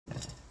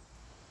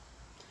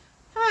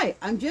Hi,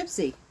 I'm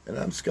Gypsy. And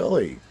I'm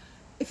Skully.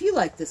 If you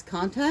like this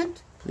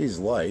content, Please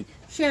like,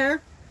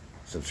 share,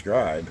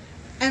 subscribe,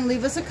 and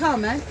leave us a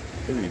comment.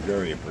 it would be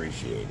very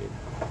appreciated.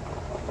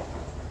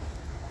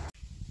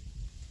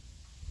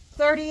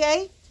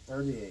 38.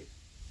 38.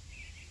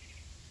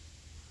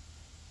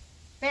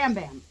 Bam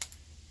Bam.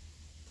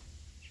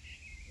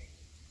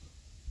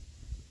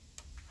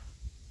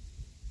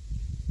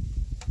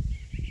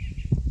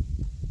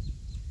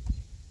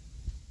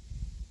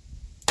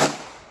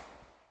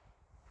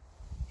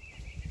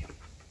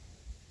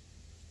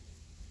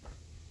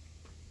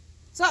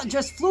 Something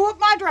just flew up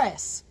my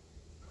dress.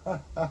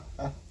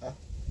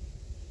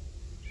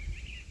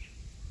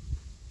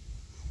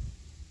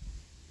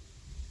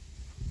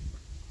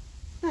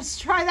 Let's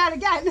try that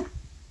again.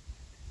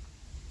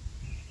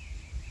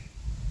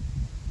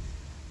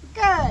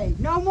 Okay,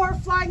 no more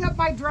flying up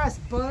my dress,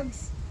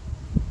 bugs.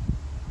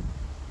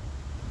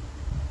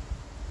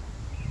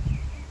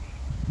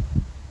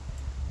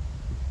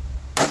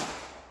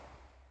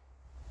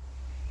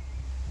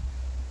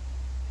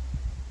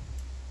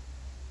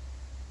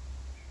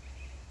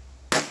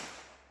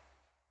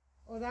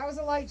 Oh, that was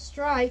a light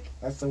strike.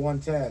 That's the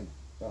 110,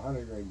 the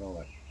 100 grain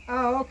bullet.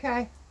 Oh,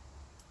 okay.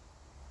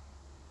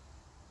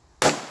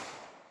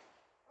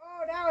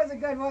 Oh, that was a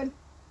good one.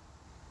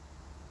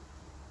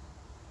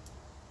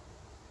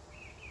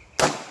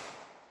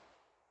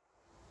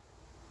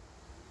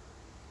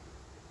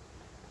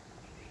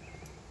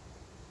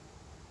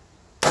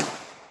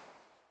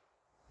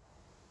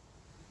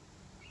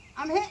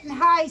 I'm hitting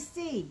high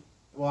C.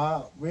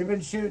 Well, we've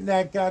been shooting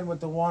that gun with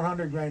the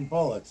 100 grain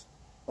bullets.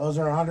 Those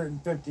are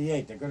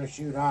 158. They're going to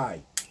shoot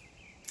high.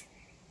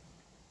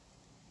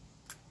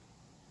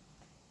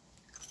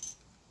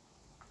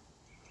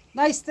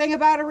 Nice thing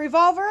about a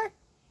revolver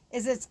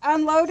is it's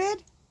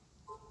unloaded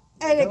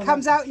and it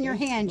comes out in your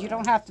hand. You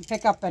don't have to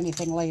pick up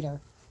anything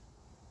later.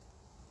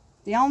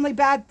 The only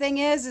bad thing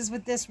is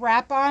with this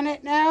wrap on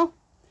it now,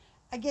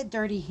 I get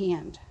dirty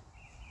hand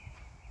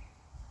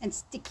and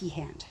sticky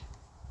hand.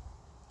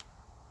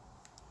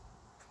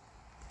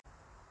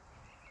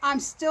 I'm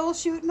still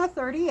shooting a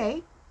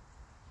 38,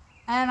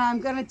 and I'm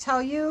going to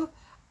tell you,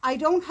 I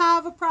don't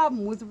have a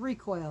problem with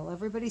recoil.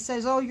 Everybody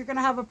says, oh, you're going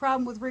to have a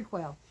problem with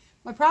recoil.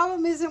 My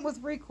problem isn't with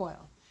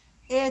recoil.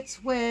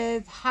 It's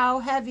with how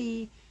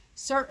heavy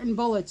certain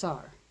bullets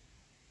are.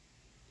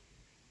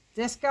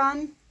 This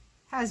gun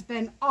has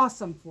been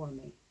awesome for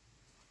me.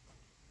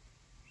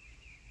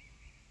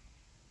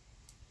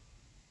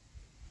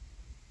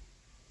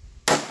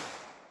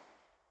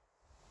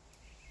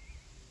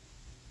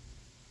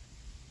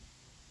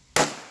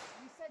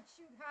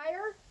 Shoot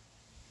higher?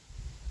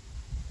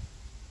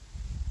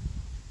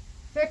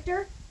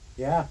 Victor?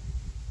 Yeah.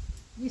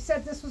 You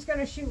said this was going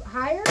to shoot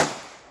higher?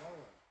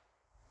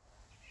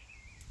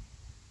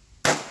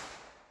 Should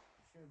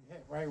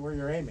hit right where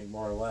you're aiming,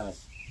 more or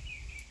less.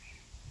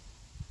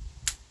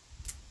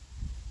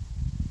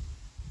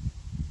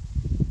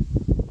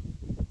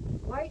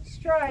 Light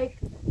strike.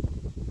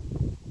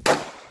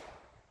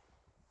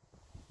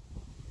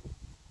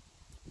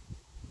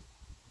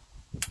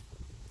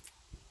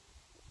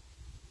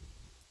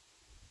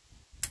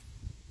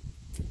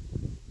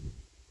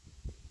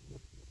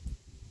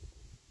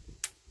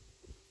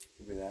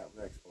 That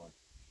next one.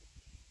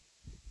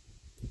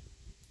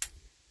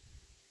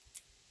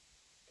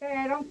 Okay,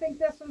 I don't think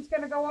this one's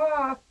going to go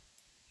off.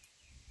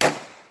 I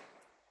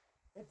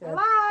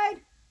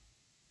lied.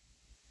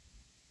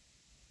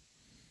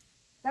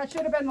 That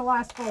should have been the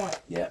last bullet.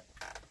 Yep.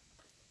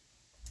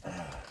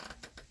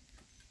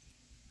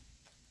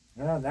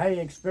 Well, now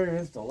you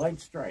experienced a light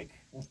strike.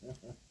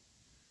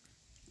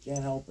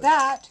 Can't help it.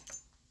 That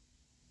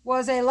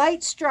was a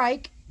light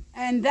strike,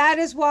 and that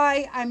is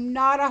why I'm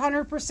not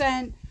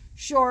 100%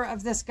 sure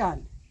of this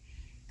gun,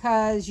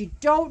 because you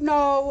don't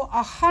know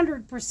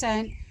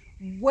 100%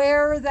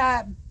 where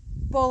that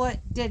bullet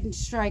didn't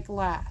strike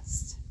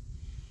last.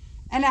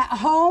 And at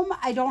home,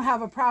 I don't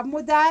have a problem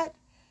with that,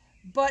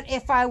 but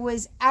if I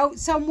was out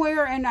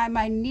somewhere and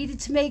I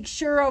needed to make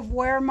sure of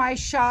where my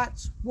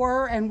shots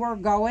were and were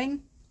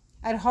going,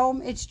 at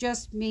home it's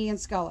just me and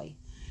Skully.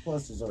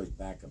 Plus there's always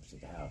backups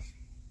at the house.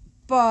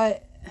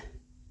 But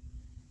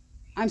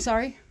I'm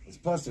sorry?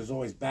 Plus there's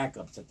always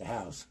backups at the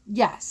house.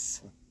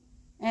 Yes.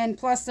 And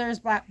plus there's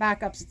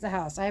backups at the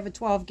house. I have a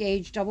 12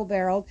 gauge double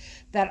barreled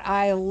that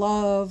I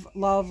love,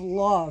 love,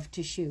 love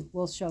to shoot.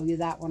 We'll show you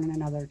that one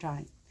another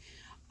time.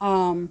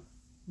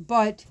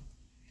 But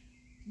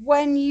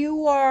when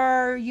you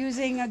are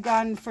using a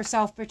gun for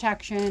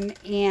self-protection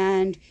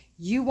and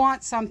you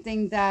want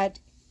something that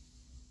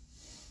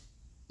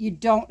you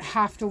don't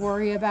have to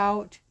worry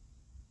about,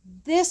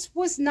 this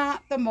was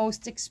not the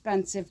most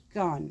expensive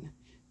gun.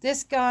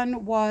 This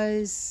gun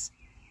was,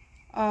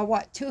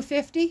 what,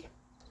 $250?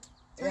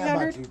 Yeah,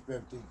 about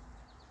 $250.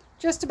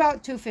 Just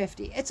about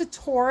 $250. It's a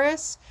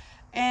Taurus,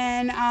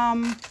 and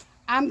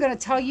I'm going to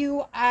tell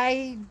you,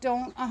 I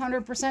don't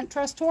 100%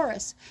 trust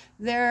Taurus.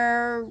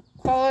 Their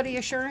quality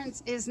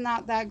assurance is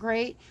not that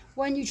great.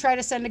 When you try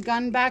to send a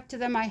gun back to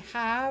them, I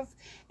have.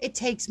 It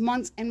takes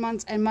months and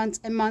months and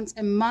months and months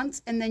and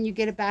months, and then you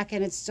get it back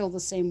and it's still the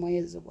same way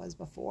as it was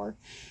before.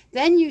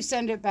 Then you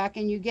send it back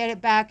and you get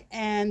it back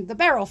and the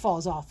barrel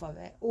falls off of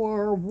it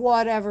or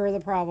whatever the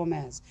problem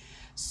is.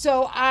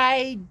 So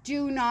I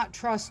do not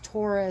trust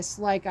Taurus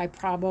like I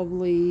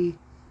probably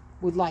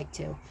would like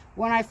to.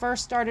 When I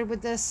first started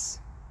with this,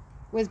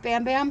 with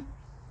Bam Bam,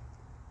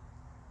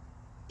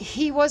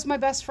 he was my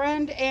best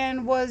friend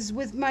and was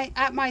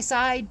at my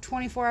side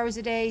 24 hours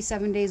a day,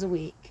 7 days a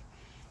week.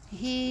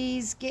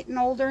 He's getting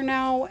older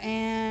now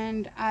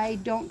and I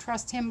don't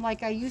trust him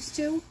like I used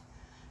to.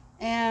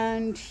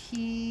 And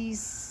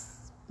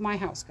he's my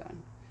house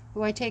gun,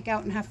 who I take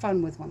out and have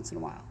fun with once in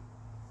a while.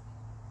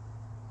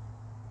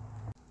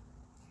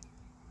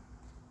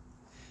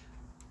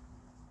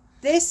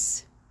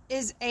 This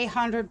is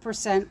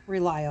 100%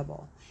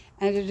 reliable,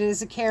 and it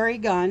is a carry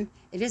gun.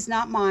 It is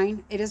not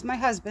mine. It is my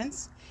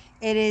husband's.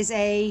 It is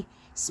a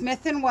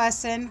Smith &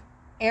 Wesson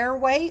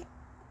Airway.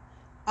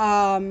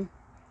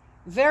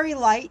 Very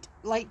light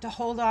to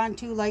hold on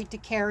to, light to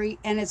carry,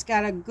 and it's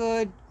got a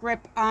good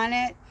grip on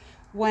it.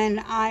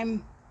 When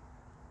I'm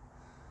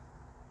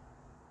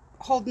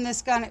holding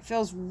this gun, it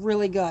feels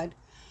really good.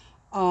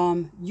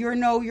 You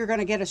know you're going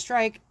to get a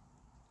strike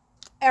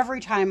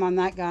every time on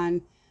that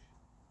gun.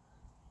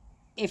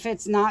 If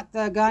it's not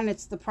the gun,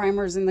 it's the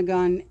primers in the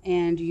gun,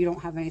 and you don't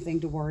have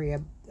anything to worry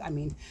about. I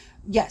mean,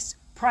 yes,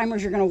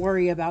 primers you're going to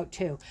worry about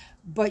too,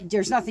 but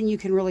there's nothing you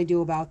can really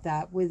do about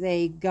that. With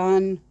a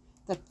gun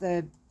that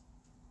the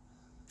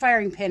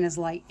firing pin is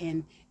light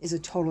in is a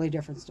totally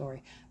different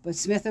story. But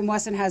Smith &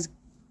 Wesson has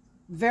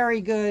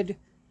very good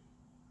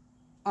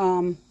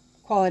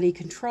quality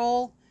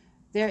control.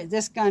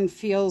 This gun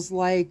feels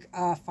like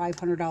a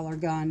 $500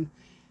 gun.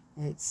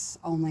 It's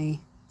only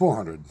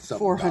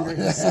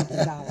 $400 something.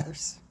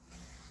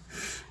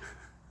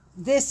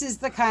 This is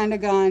the kind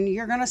of gun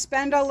you're going to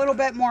spend a little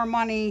bit more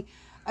money,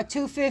 a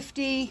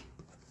 $250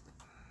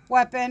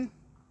 weapon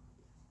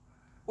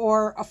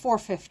or a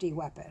 $450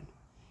 weapon.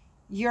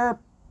 You're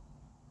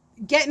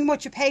getting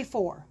what you pay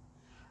for.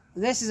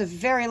 This is a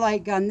very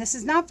light gun. This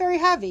is not very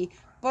heavy,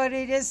 but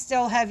it is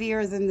still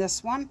heavier than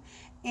this one.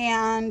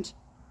 And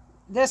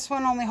this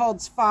one only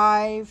holds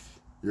 5.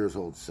 Yours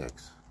holds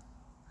 6.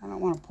 I don't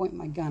want to point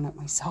my gun at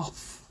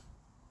myself.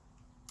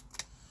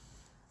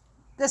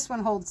 This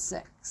one holds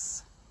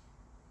 6.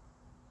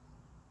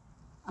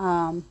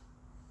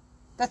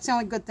 That's the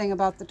only good thing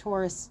about the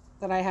Taurus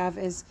that I have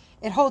is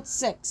it holds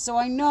 6. So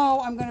I know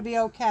I'm going to be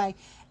okay.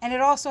 And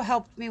it also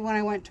helped me when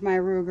I went to my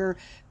Ruger,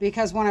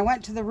 because when I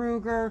went to the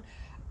Ruger,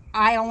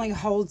 I only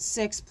hold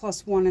 6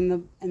 plus 1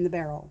 in the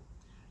barrel.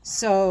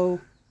 So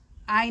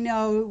I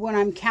know when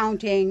I'm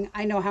counting,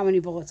 I know how many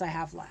bullets I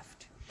have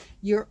left.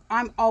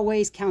 I'm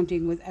always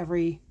counting with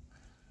every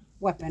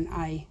weapon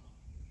I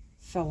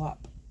fill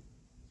up.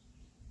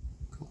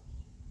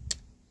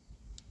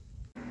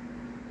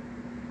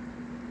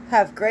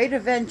 Have great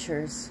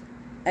adventures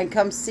and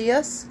come see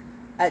us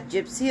at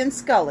Gypsy and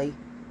Skully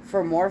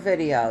for more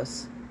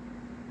videos.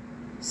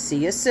 See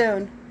you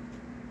soon.